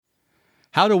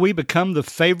How do we become the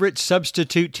favorite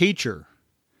substitute teacher?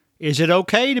 Is it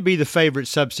okay to be the favorite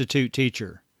substitute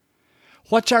teacher?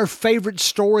 What's our favorite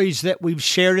stories that we've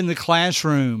shared in the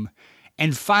classroom?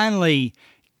 And finally,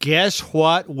 guess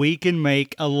what we can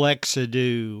make Alexa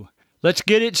do? Let's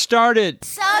get it started.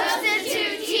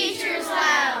 Substitute Teachers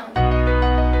Lounge.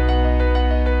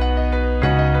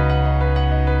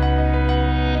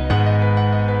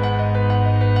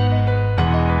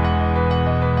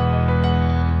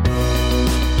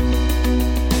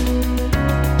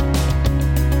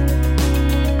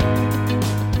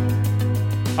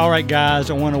 All right,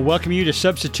 guys, I want to welcome you to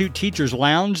Substitute Teachers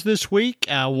Lounge this week.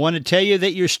 I want to tell you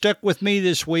that you're stuck with me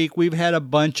this week. We've had a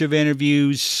bunch of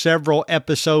interviews, several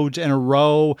episodes in a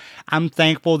row. I'm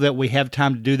thankful that we have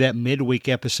time to do that midweek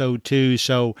episode too.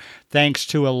 So thanks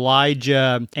to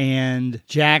Elijah and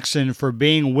Jackson for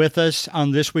being with us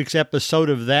on this week's episode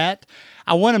of that.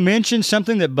 I want to mention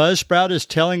something that Buzzsprout is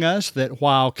telling us, that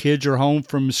while kids are home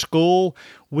from school,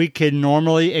 we can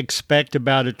normally expect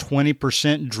about a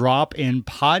 20% drop in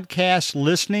podcast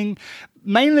listening,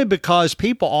 mainly because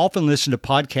people often listen to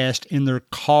podcasts in their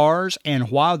cars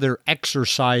and while they're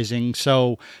exercising.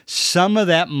 So some of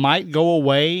that might go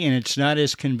away and it's not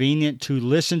as convenient to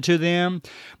listen to them.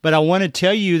 But I want to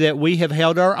tell you that we have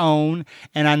held our own,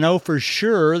 and I know for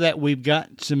sure that we've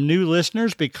got some new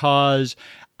listeners because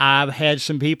I've had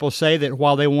some people say that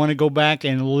while they want to go back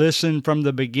and listen from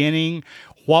the beginning,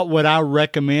 what would I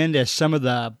recommend as some of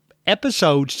the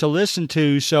episodes to listen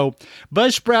to? So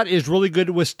Buzzsprout is really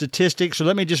good with statistics. So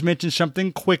let me just mention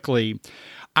something quickly.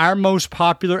 Our most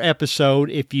popular episode,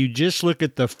 if you just look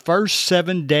at the first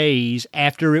 7 days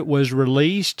after it was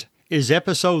released, is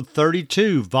episode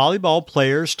 32. Volleyball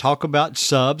players talk about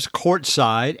subs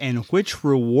courtside and which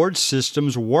reward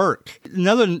systems work.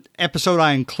 Another episode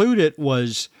I included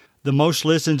was the most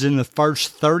listens in the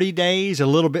first 30 days, a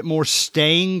little bit more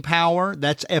staying power.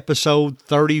 That's episode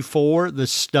 34, the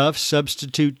stuff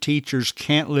substitute teachers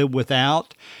can't live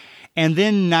without. And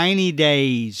then 90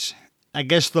 days, I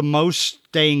guess the most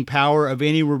staying power of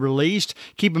any were released.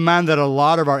 Keep in mind that a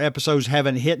lot of our episodes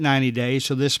haven't hit 90 days,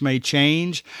 so this may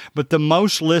change. But the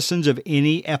most listens of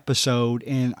any episode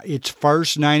in its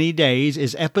first 90 days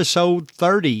is episode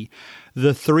 30.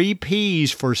 The 3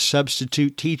 Ps for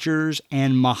substitute teachers,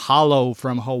 and mahalo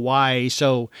from Hawaii.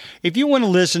 So if you want to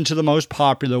listen to the most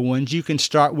popular ones, you can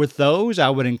start with those. I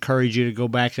would encourage you to go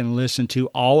back and listen to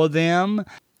all of them.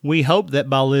 We hope that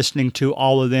by listening to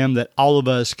all of them, that all of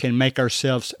us can make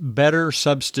ourselves better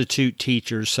substitute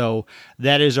teachers. So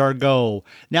that is our goal.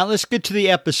 Now let's get to the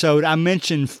episode. I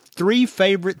mentioned 3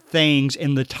 favorite things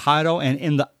in the title and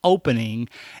in the opening.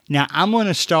 Now I'm going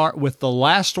to start with the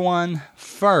last one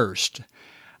first.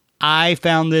 I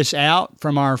found this out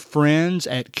from our friends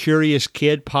at Curious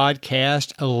Kid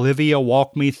Podcast. Olivia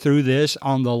walked me through this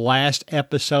on the last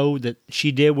episode that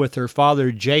she did with her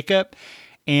father, Jacob.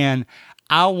 And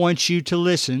I want you to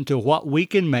listen to what we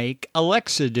can make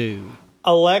Alexa do.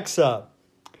 Alexa,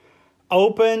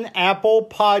 open Apple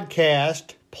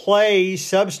Podcast, play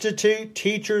Substitute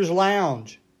Teachers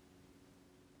Lounge.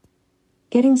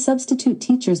 Getting Substitute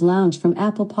Teachers Lounge from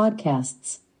Apple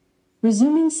Podcasts.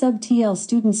 Resuming Sub-TL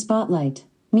Student Spotlight.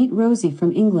 Meet Rosie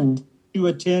from England. You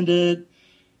attended,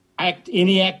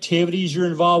 any activities you're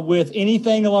involved with,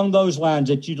 anything along those lines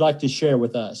that you'd like to share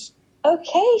with us?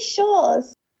 Okay, sure.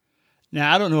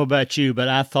 Now, I don't know about you, but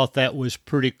I thought that was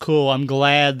pretty cool. I'm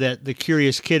glad that the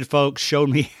Curious Kid folks showed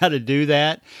me how to do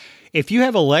that. If you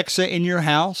have Alexa in your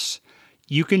house,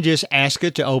 you can just ask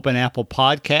it to open Apple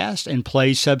Podcast and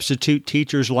play Substitute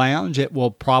Teachers Lounge. It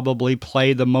will probably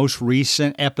play the most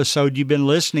recent episode you've been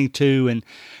listening to. And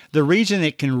the reason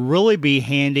it can really be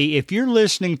handy, if you're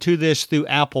listening to this through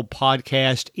Apple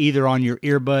Podcast, either on your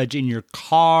earbuds in your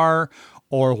car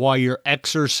or while you're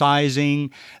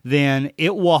exercising, then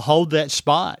it will hold that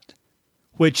spot,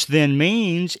 which then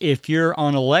means if you're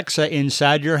on Alexa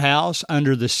inside your house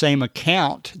under the same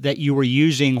account that you were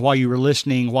using while you were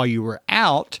listening while you were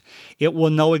out, it will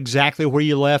know exactly where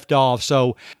you left off.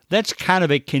 So that's kind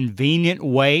of a convenient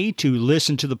way to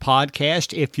listen to the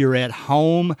podcast. If you're at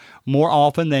home more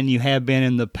often than you have been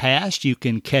in the past, you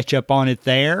can catch up on it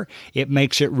there. It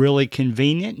makes it really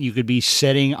convenient. You could be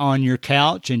sitting on your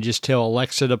couch and just tell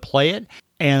Alexa to play it.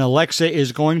 And Alexa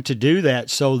is going to do that.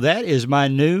 So that is my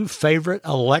new favorite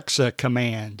Alexa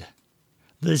command.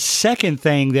 The second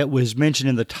thing that was mentioned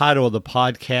in the title of the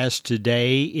podcast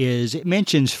today is it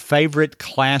mentions favorite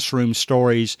classroom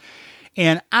stories.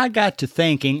 And I got to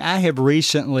thinking, I have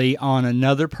recently on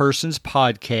another person's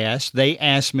podcast, they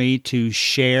asked me to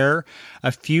share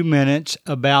a few minutes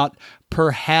about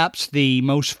perhaps the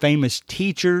most famous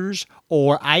teachers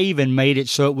or I even made it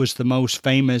so it was the most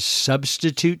famous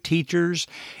substitute teachers.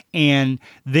 And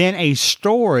then a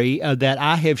story that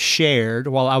I have shared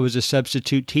while I was a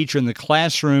substitute teacher in the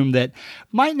classroom that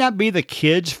might not be the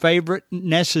kids' favorite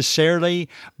necessarily,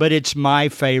 but it's my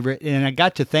favorite. And I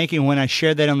got to thinking when I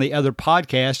shared that on the other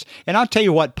podcast, and I'll tell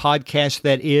you what podcast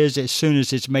that is as soon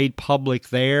as it's made public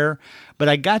there. But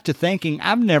I got to thinking,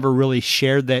 I've never really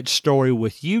shared that story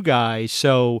with you guys.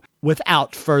 So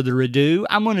without further ado,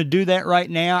 I'm going to do that right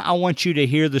now. I want you to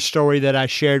hear the story that I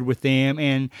shared with them,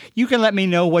 and you can let me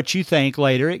know what you think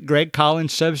later at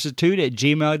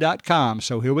gregcollinssubstitute@gmail.com.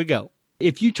 So here we go.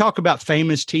 If you talk about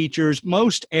famous teachers,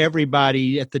 most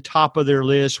everybody at the top of their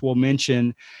list will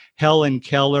mention Helen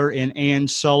Keller and Anne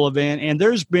Sullivan, and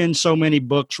there's been so many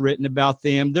books written about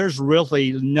them. There's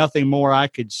really nothing more I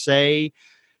could say.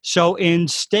 So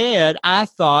instead, I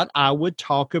thought I would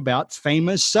talk about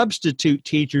famous substitute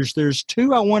teachers. There's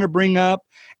two I want to bring up,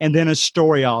 and then a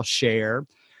story I'll share.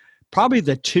 Probably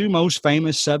the two most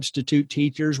famous substitute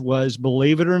teachers was,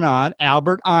 believe it or not,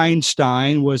 Albert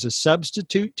Einstein was a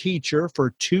substitute teacher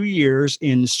for 2 years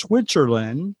in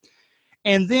Switzerland.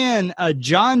 And then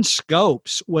John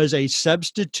Scopes was a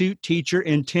substitute teacher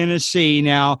in Tennessee.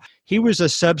 Now, he was a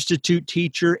substitute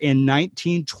teacher in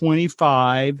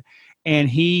 1925.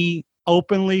 And he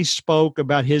openly spoke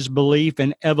about his belief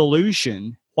in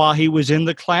evolution while he was in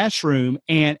the classroom.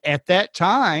 And at that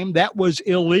time, that was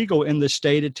illegal in the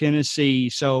state of Tennessee.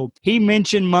 So he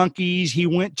mentioned monkeys. He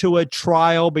went to a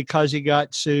trial because he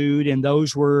got sued, and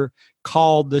those were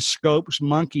called the Scopes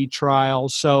monkey trial.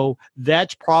 So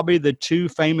that's probably the two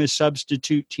famous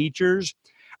substitute teachers.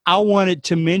 I wanted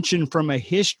to mention from a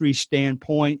history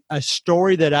standpoint a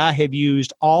story that I have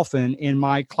used often in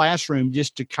my classroom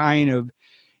just to kind of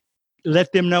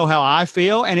let them know how I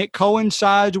feel, and it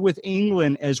coincides with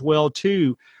England as well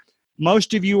too.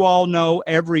 Most of you all know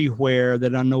everywhere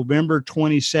that on November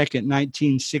 22nd,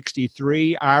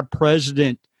 1963, our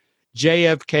president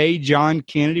JFK, John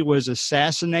Kennedy, was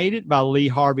assassinated by Lee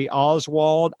Harvey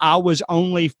Oswald. I was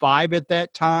only 5 at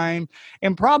that time.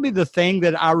 And probably the thing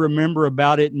that I remember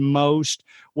about it most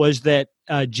was that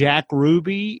Jack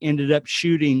Ruby ended up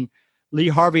shooting Lee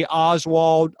Harvey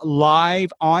Oswald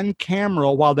live on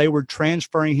camera while they were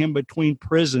transferring him between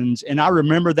prisons. And I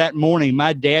remember that morning,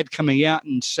 my dad coming out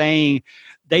and saying,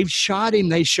 they've shot him.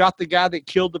 They shot the guy that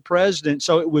killed the president.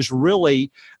 So it was really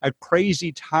a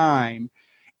crazy time.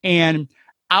 And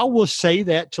I will say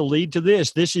that to lead to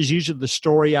this. This is usually the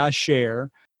story I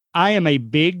share. I am a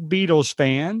big Beatles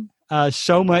fan,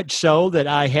 so much so that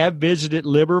I have visited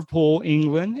Liverpool,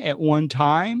 England at one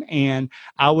time, and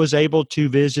I was able to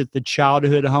visit the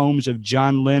childhood homes of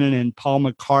John Lennon and Paul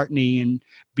McCartney and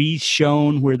be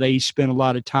shown where they spent a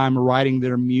lot of time writing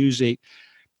their music.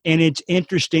 And it's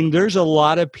interesting. There's a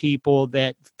lot of people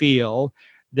that feel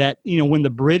that, you know, when the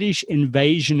British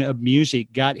invasion of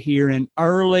music got here in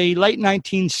late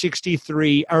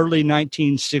 1963, early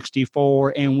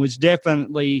 1964, and was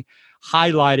definitely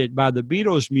highlighted by the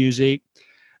Beatles music,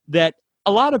 that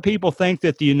a lot of people think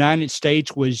that the United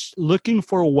States was looking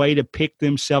for a way to pick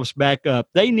themselves back up.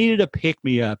 They needed a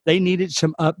pick-me-up. They needed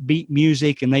some upbeat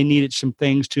music, and they needed some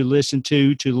things to listen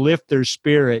to lift their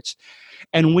spirits.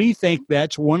 And we think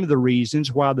that's one of the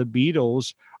reasons why the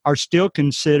Beatles are still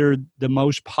considered the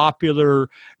most popular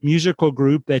musical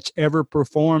group that's ever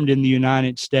performed in the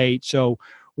United States. So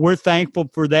we're thankful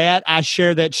for that. I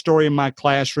share that story in my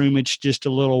classroom. It's just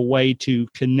a little way to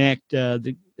connect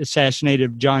the assassination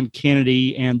of John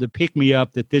Kennedy and the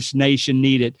pick-me-up that this nation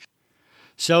needed.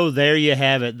 So there you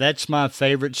have it. That's my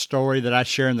favorite story that I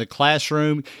share in the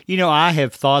classroom. You know, I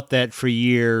have thought that for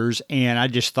years, and I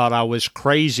just thought I was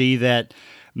crazy that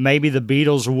maybe the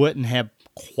Beatles wouldn't have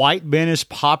quite been as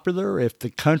popular if the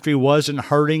country wasn't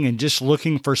hurting and just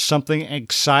looking for something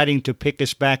exciting to pick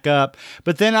us back up.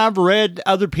 But then I've read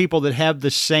other people that have the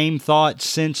same thoughts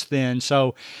since then.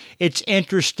 So it's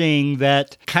interesting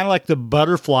that kind of like the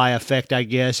butterfly effect, I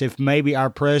guess, if maybe our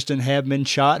president had been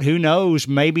shot, who knows,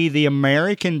 maybe the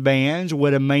American bands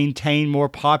would have maintained more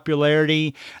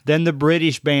popularity than the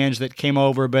British bands that came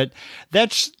over. But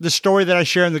that's the story that I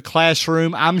share in the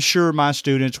classroom. I'm sure my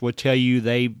students will tell you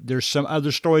there's some other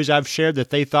stories I've shared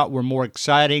that they thought were more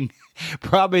exciting,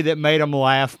 probably that made them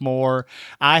laugh more.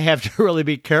 I have to really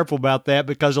be careful about that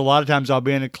because a lot of times I'll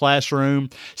be in a classroom,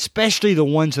 especially the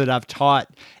ones that I've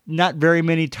taught not very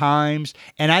many times,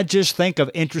 and I just think of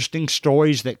interesting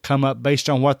stories that come up based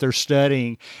on what they're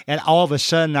studying, and all of a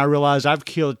sudden I realize I've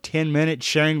killed 10 minutes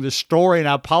sharing the story, and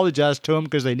I apologize to them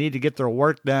because they need to get their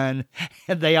work done,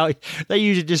 and they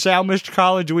usually just say, "Oh, Mr.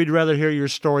 Collins, we'd rather hear your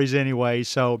stories anyway."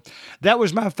 So that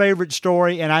was my favorite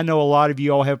story, and I know a lot of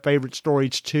you all have favorite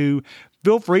stories too.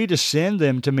 Feel free to send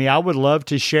them to me. I would love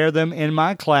to share them in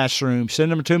my classroom.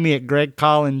 Send them to me at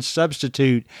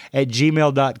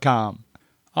gregcollinssubstitute@gmail.com.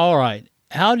 All right.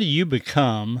 How do you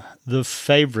become the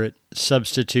favorite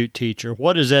substitute teacher?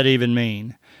 What does that even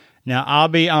mean? Now, I'll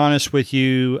be honest with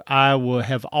you. I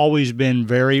have always been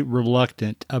very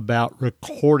reluctant about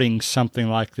recording something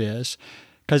like this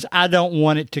because I don't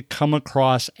want it to come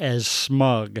across as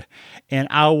smug. And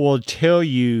I will tell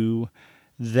you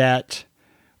that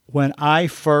when I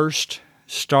first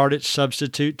started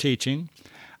substitute teaching,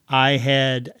 I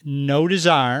had no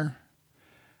desire,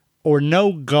 or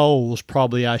no goals,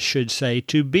 probably I should say,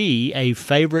 to be a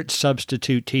favorite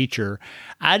substitute teacher.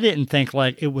 I didn't think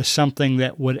like it was something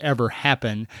that would ever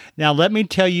happen. Now, let me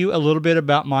tell you a little bit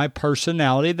about my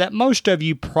personality that most of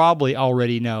you probably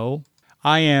already know.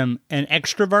 I am an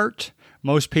extrovert.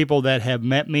 Most people that have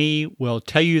met me will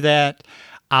tell you that.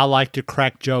 I like to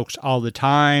crack jokes all the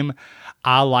time.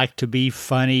 I like to be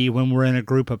funny when we're in a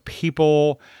group of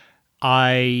people.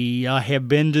 I have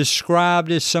been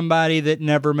described as somebody that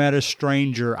never met a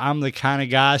stranger. I'm the kind of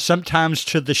guy, sometimes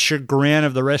to the chagrin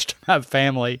of the rest of my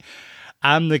family,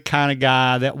 I'm the kind of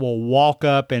guy that will walk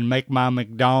up and make my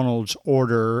McDonald's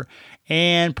order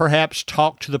and perhaps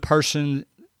talk to the person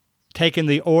taking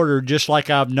the order just like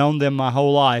I've known them my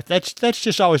whole life. That's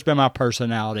just always been my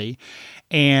personality.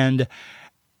 And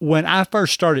when I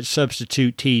first started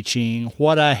substitute teaching,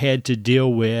 what I had to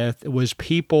deal with was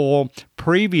people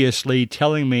previously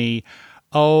telling me,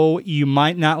 "Oh, you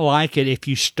might not like it if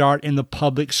you start in the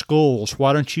public schools.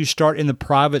 Why don't you start in the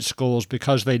private schools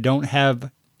because they don't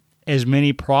have as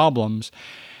many problems?"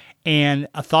 And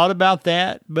I thought about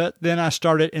that, but then I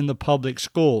started in the public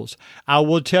schools. I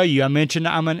will tell you, I mentioned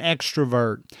I'm an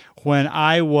extrovert. When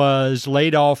I was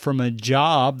laid off from a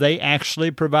job, they actually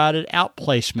provided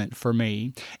outplacement for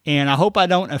me. And I hope I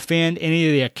don't offend any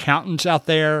of the accountants out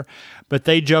there, but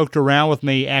they joked around with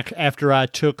me after I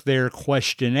took their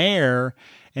questionnaire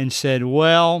and said,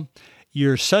 "Well,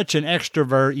 you're such an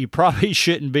extrovert, you probably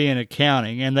shouldn't be in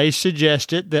accounting." And they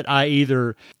suggested that I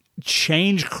either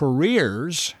change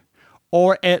careers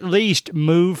or at least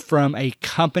move from a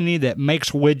company that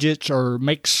makes widgets or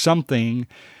makes something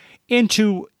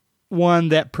into one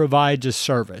that provides a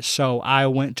service. So I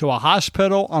went to a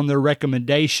hospital on their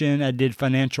recommendation. I did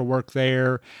financial work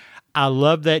there. I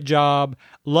loved that job,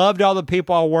 loved all the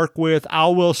people I work with. I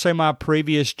will say my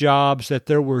previous jobs that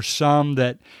there were some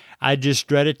that I just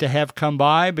dreaded to have come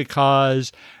by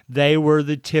because they were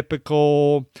the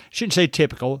typical, shouldn't say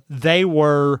typical, they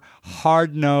were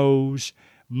hard-nosed,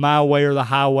 my way or the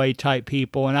highway type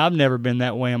people, and I've never been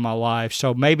that way in my life,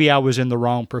 so maybe I was in the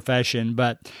wrong profession,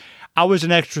 but I was an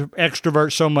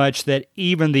extrovert so much that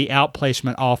even the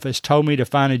outplacement office told me to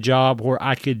find a job where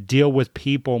I could deal with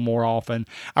people more often.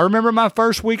 I remember my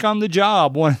first week on the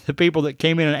job, one of the people that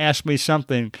came in and asked me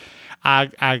something,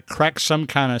 I cracked some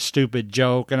kind of stupid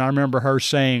joke, and I remember her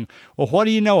saying, "Well, what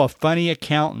do you know, a funny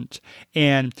accountant?"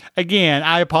 And again,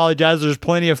 I apologize. There's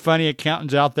plenty of funny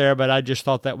accountants out there, but I just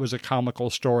thought that was a comical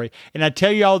story. And I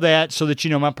tell you all that so that you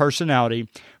know my personality.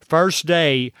 First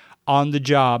day on the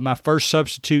job, my first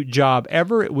substitute job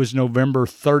ever, it was November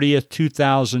 30th,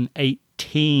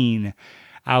 2018.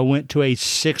 I went to a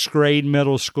 6th grade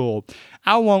middle school.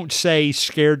 I won't say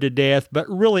scared to death, but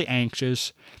really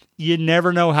anxious. You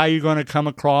never know how you're going to come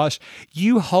across.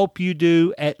 You hope you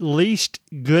do at least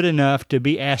good enough to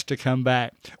be asked to come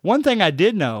back. One thing I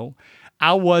did know,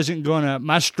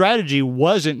 my strategy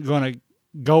wasn't going to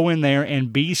go in there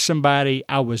and be somebody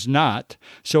I was not.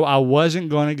 So I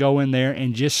wasn't going to go in there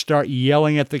and just start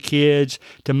yelling at the kids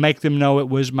to make them know it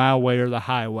was my way or the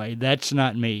highway. That's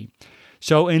not me.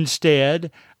 So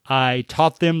instead, I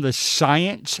taught them the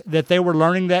science that they were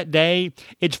learning that day.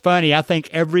 It's funny, I think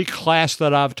every class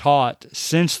that I've taught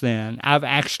since then, I've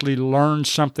actually learned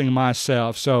something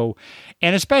myself. So,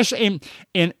 and especially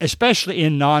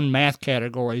in non-math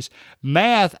categories.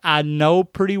 Math, I know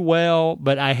pretty well,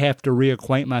 but I have to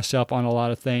reacquaint myself on a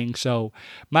lot of things. So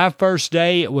my first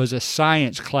day, it was a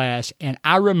science class, and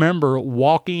I remember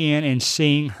walking in and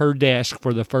seeing her desk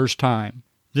for the first time.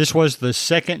 This was the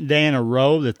second day in a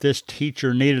row that this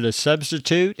teacher needed a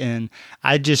substitute, and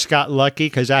I just got lucky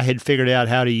because I had figured out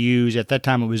how to use, at that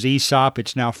time it was ESOP,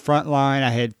 it's now Frontline.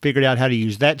 I had figured out how to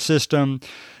use that system,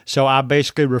 so I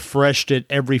basically refreshed it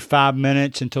every 5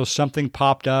 minutes until something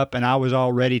popped up and I was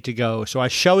all ready to go. So I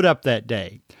showed up that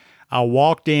day. I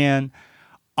walked in.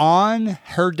 On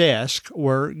her desk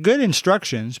were good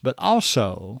instructions, but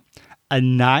also a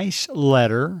nice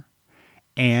letter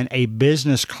and a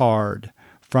business card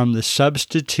from the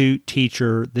substitute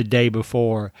teacher the day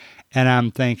before. And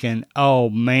I'm thinking, oh,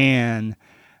 man,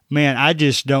 I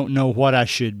just don't know what I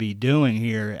should be doing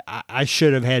here. I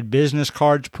should have had business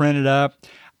cards printed up.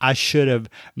 I should have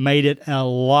made it a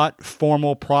lot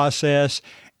formal process.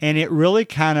 And it really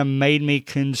kind of made me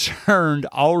concerned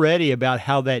already about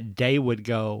how that day would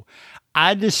go.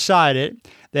 I decided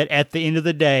that at the end of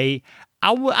the day,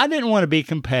 I didn't want to be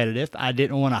competitive. I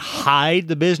didn't want to hide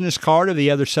the business card of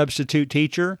the other substitute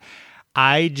teacher.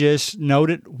 I just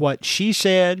noted what she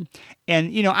said.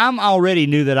 And, I already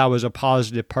knew that I was a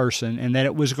positive person and that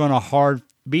it was going to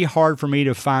be hard for me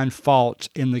to find faults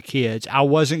in the kids. I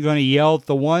wasn't going to yell at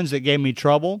the ones that gave me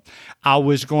trouble. I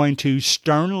was going to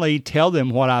sternly tell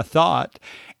them what I thought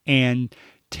and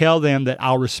tell them that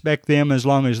I'll respect them as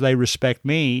long as they respect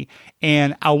me.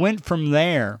 And I went from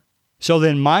there. So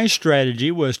then my strategy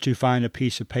was to find a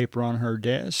piece of paper on her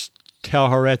desk,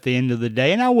 tell her at the end of the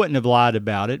day, and I wouldn't have lied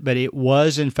about it, but it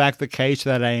was in fact the case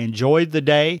that I enjoyed the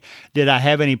day. Did I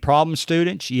have any problem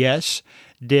students? Yes.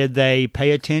 Did they pay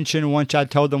attention once I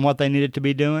told them what they needed to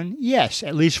be doing? Yes,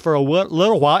 at least for a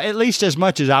little while, at least as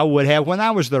much as I would have when I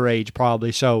was their age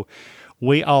probably. So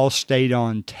we all stayed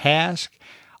on task.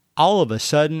 All of a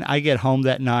sudden, I get home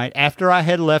that night after I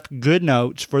had left good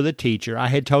notes for the teacher. I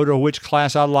had told her which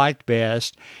class I liked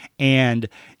best, and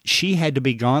she had to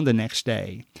be gone the next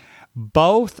day.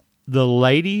 Both the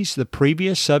ladies, the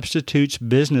previous substitute's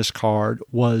business card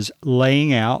was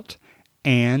laying out,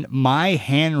 and my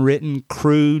handwritten,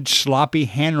 crude, sloppy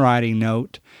handwriting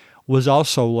note was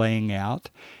also laying out.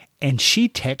 And she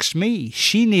texted me.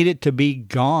 She needed to be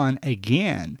gone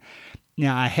again.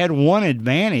 Now, I had one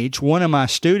advantage. One of my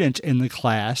students in the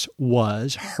class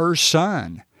was her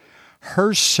son.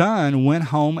 Her son went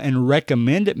home and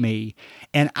recommended me,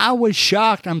 and I was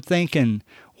shocked. I'm thinking,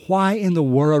 why in the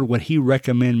world would he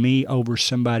recommend me over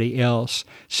somebody else?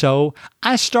 So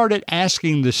I started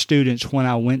asking the students when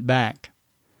I went back,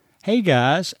 hey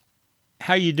guys,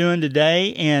 how you doing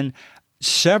today? And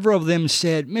several of them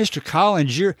said, Mr.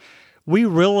 Collins, we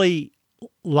really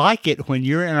like it when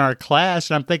you're in our class.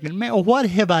 And I'm thinking, man, what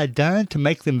have I done to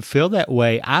make them feel that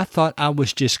way? I thought I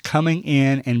was just coming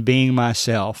in and being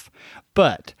myself.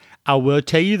 But I will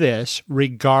tell you this,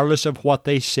 regardless of what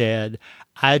they said,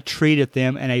 I treated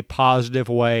them in a positive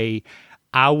way.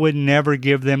 I would never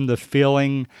give them the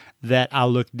feeling that I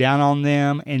looked down on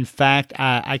them. In fact,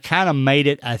 I kind of made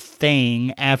it a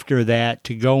thing after that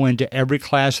to go into every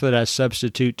class that I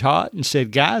substitute taught and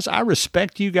said, guys, I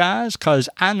respect you guys because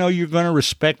I know you're going to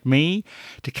respect me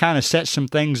to kind of set some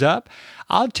things up.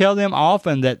 I'll tell them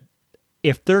often that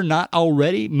if they're not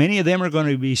already, many of them are going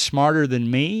to be smarter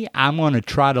than me. I'm going to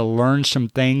try to learn some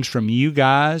things from you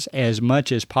guys as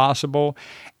much as possible.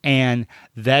 And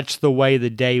that's the way the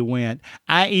day went.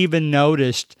 I even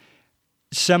noticed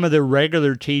some of the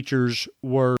regular teachers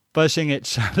were fussing at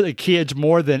some of the kids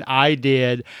more than I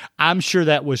did. I'm sure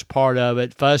that was part of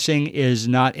it. Fussing is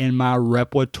not in my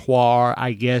repertoire,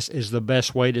 I guess is the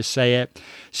best way to say it.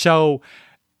 So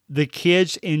the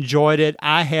kids enjoyed it.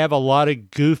 I have a lot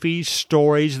of goofy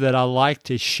stories that I like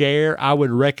to share. I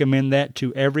would recommend that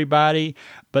to everybody.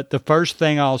 But the first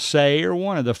thing I'll say, or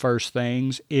one of the first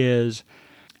things, is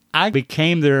I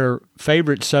became their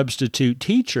favorite substitute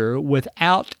teacher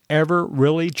without ever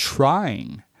really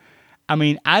trying. I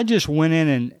mean, I just went in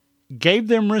and gave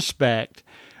them respect.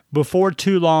 Before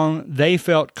too long, they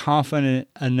felt confident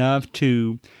enough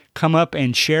to come up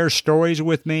and share stories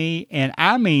with me. And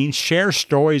I mean, share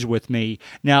stories with me.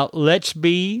 Now, let's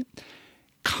be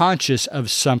conscious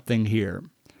of something here.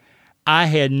 I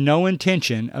had no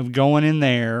intention of going in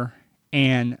there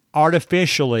and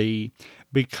artificially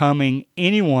becoming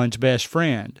anyone's best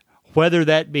friend, whether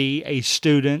that be a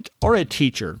student or a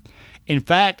teacher. In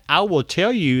fact, I will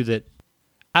tell you that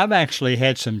I've actually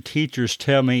had some teachers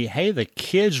tell me, hey, the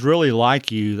kids really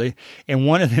like you. And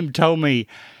one of them told me,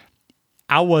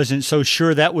 I wasn't so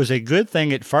sure that was a good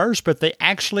thing at first, but they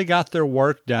actually got their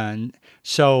work done.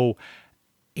 So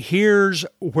here's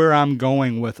where I'm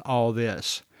going with all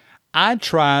this. I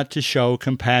try to show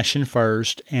compassion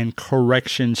first and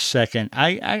correction second.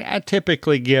 I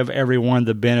typically give everyone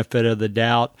the benefit of the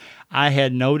doubt. I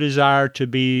had no desire to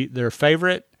be their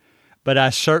favorite, but I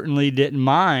certainly didn't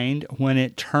mind when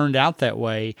it turned out that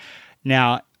way.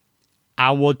 Now,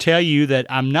 I will tell you that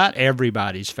I'm not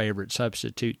everybody's favorite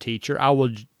substitute teacher. I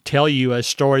will tell you a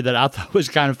story that I thought was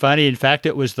kind of funny. In fact,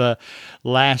 it was the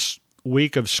last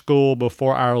week of school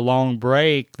before our long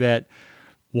break that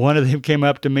one of them came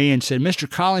up to me and said, "Mr.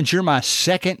 Collins, you're my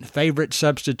second favorite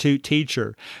substitute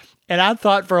teacher." And I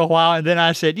thought for a while, and then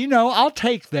I said, I'll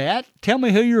take that. Tell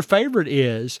me who your favorite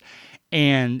is.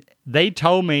 And they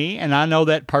told me, and I know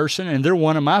that person, and they're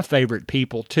one of my favorite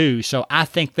people too. So I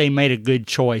think they made a good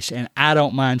choice, and I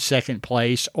don't mind second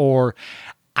place, or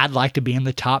I'd like to be in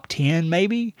the top 10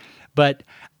 maybe. But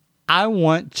I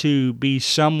want to be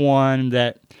someone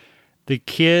that the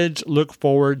kids look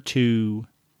forward to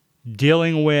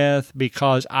dealing with,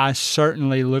 because I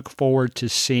certainly look forward to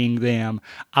seeing them.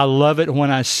 I love it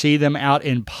when I see them out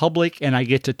in public and I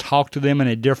get to talk to them in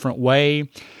a different way.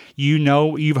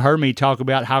 You've heard me talk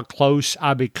about how close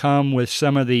I become with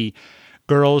some of the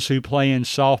girls who play in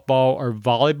softball or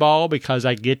volleyball because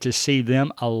I get to see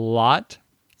them a lot.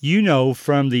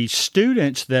 From the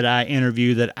students that I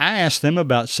interview that I ask them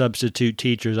about substitute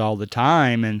teachers all the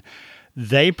time, and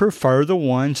they prefer the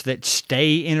ones that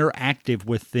stay interactive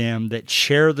with them, that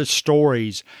share the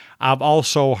stories. I've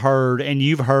also heard, and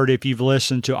you've heard if you've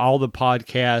listened to all the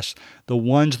podcasts, the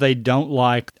ones they don't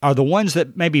like are the ones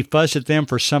that maybe fuss at them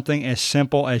for something as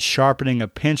simple as sharpening a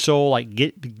pencil, like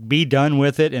be done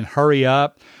with it and hurry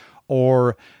up,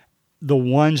 or the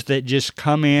ones that just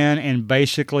come in and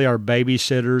basically are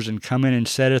babysitters and come in and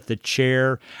sit at the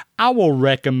chair. I will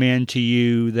recommend to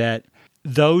you that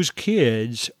those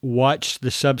kids watch the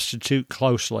substitute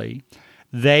closely.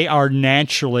 They are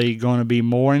naturally going to be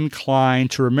more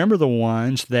inclined to remember the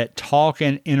ones that talk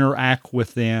and interact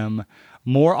with them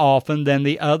more often than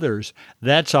the others.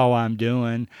 That's all I'm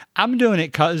doing. I'm doing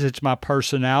it because it's my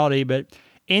personality, but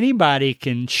anybody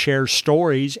can share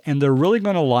stories, and they're really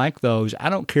going to like those.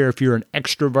 I don't care if you're an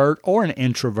extrovert or an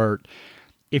introvert.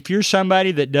 If you're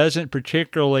somebody that doesn't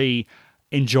particularly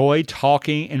enjoy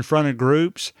talking in front of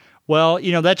groups, well,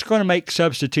 that's going to make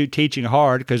substitute teaching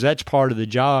hard because that's part of the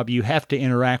job. You have to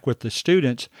interact with the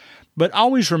students. But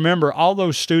always remember, all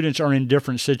those students are in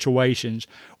different situations.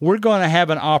 We're going to have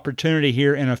an opportunity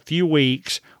here in a few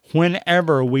weeks,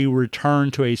 whenever we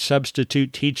return to a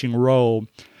substitute teaching role,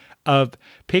 of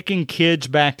picking kids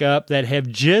back up that have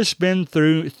just been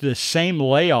through the same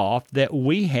layoff that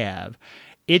we have.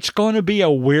 It's going to be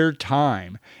a weird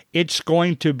time. It's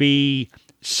going to be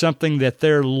something that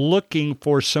they're looking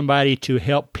for somebody to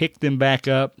help pick them back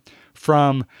up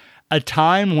from a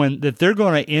time that they're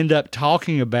going to end up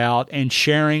talking about and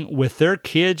sharing with their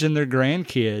kids and their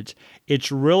grandkids.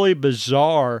 It's really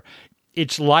bizarre.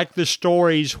 It's like the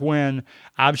stories when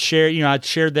I've shared, I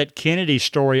shared that Kennedy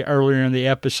story earlier in the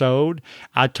episode.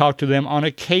 I talked to them on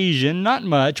occasion, not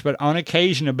much, but on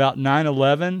occasion about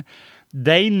 9/11.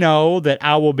 They know that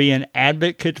I will be an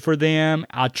advocate for them.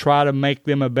 I'll try to make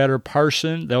them a better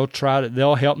person.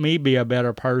 They'll help me be a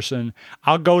better person.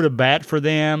 I'll go to bat for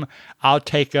them. I'll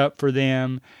take up for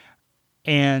them.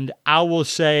 And I will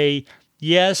say,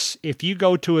 yes, if you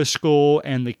go to a school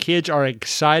and the kids are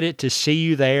excited to see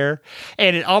you there,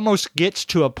 and it almost gets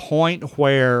to a point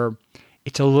where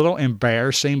it's a little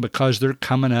embarrassing because they're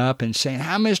coming up and saying,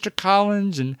 "Hi, Mr.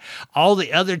 Collins," and all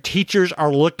the other teachers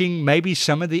are looking, maybe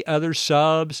some of the other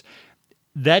subs.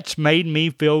 That's made me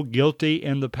feel guilty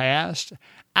in the past.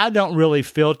 I don't really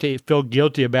feel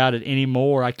guilty about it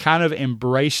anymore. I kind of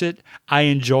embrace it. I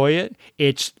enjoy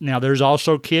it. Now there's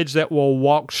also kids that will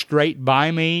walk straight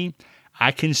by me. I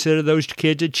consider those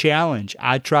kids a challenge.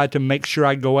 I try to make sure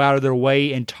I go out of their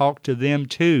way and talk to them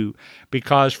too,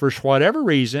 because for whatever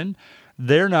reason,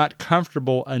 they're not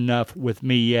comfortable enough with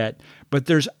me yet. But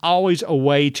there's always a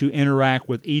way to interact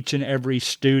with each and every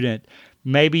student.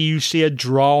 Maybe you see a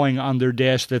drawing on their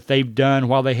desk that they've done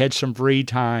while they had some free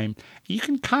time. You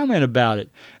can comment about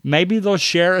it. Maybe they'll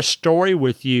share a story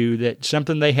with you, that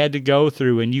something they had to go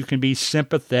through, and you can be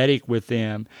sympathetic with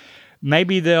them.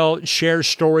 Maybe they'll share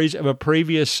stories of a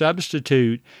previous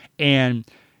substitute, and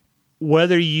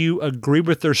whether you agree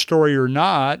with their story or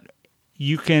not,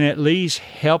 you can at least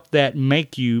help that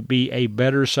make you be a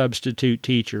better substitute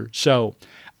teacher. So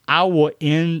I will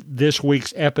end this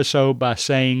week's episode by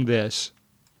saying this.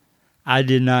 I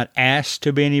did not ask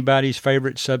to be anybody's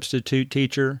favorite substitute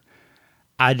teacher.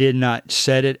 I did not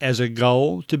set it as a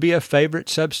goal to be a favorite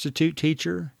substitute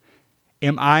teacher.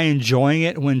 Am I enjoying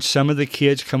it when some of the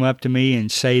kids come up to me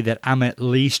and say that I'm at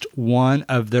least one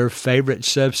of their favorite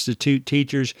substitute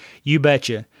teachers? You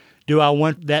betcha. Do I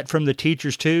want that from the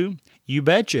teachers too? You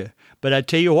betcha. But I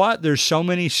tell you what, there's so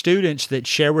many students that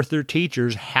share with their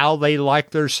teachers how they like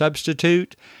their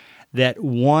substitute. that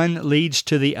one leads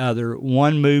to the other.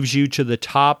 One moves you to the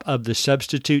top of the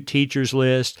substitute teachers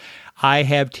list. I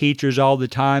have teachers all the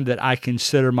time that I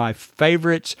consider my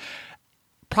favorites.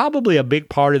 Probably a big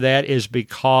part of that is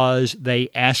because they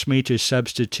ask me to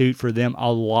substitute for them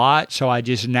a lot, so I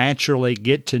just naturally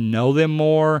get to know them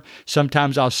more.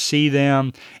 Sometimes I'll see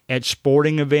them at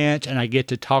sporting events, and I get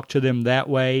to talk to them that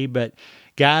way. But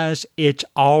guys, it's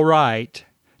all right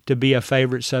to be a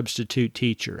favorite substitute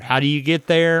teacher. How do you get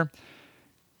there?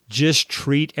 Just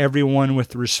treat everyone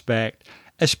with respect.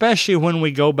 Especially when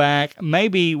we go back,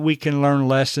 maybe we can learn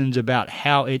lessons about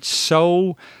how it's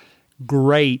so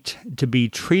great to be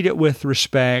treated with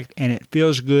respect, and it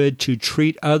feels good to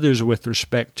treat others with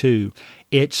respect too.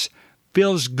 It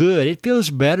feels good. It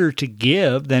feels better to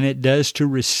give than it does to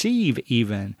receive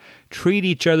even. Treat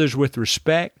each other with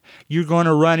respect. You're going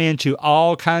to run into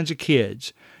all kinds of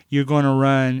kids. You're going to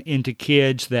run into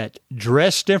kids that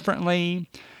dress differently,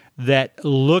 that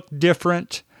look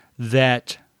different,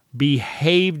 that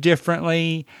behave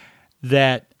differently,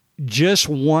 that just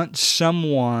want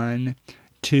someone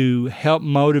to help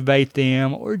motivate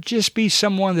them or just be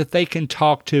someone that they can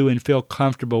talk to and feel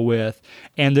comfortable with.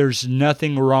 And there's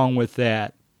nothing wrong with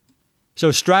that. So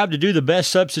strive to do the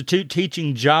best substitute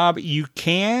teaching job you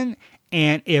can.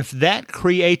 And if that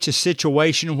creates a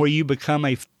situation where you become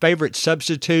a favorite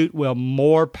substitute, well,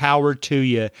 more power to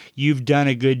you. You've done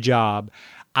a good job.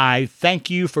 I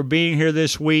thank you for being here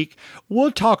this week.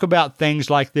 We'll talk about things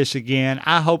like this again.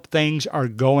 I hope things are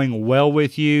going well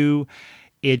with you.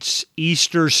 It's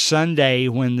Easter Sunday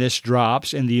when this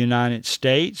drops in the United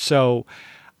States, so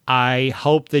I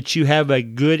hope that you have a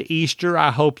good Easter.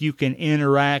 I hope you can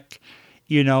interact,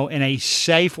 in a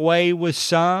safe way with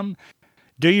some.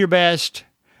 Do your best.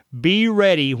 Be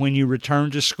ready when you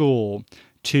return to school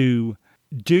to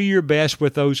do your best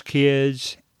with those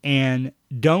kids. And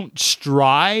don't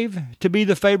strive to be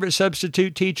the favorite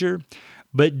substitute teacher,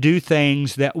 but do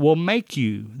things that will make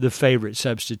you the favorite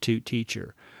substitute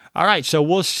teacher. All right, so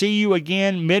we'll see you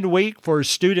again midweek for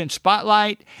Student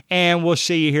Spotlight, and we'll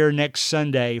see you here next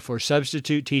Sunday for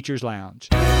Substitute Teachers Lounge.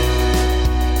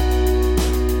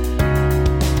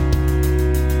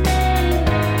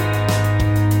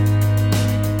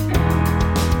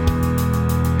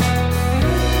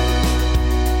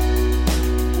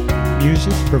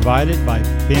 Music provided by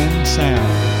Ben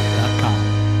Sound.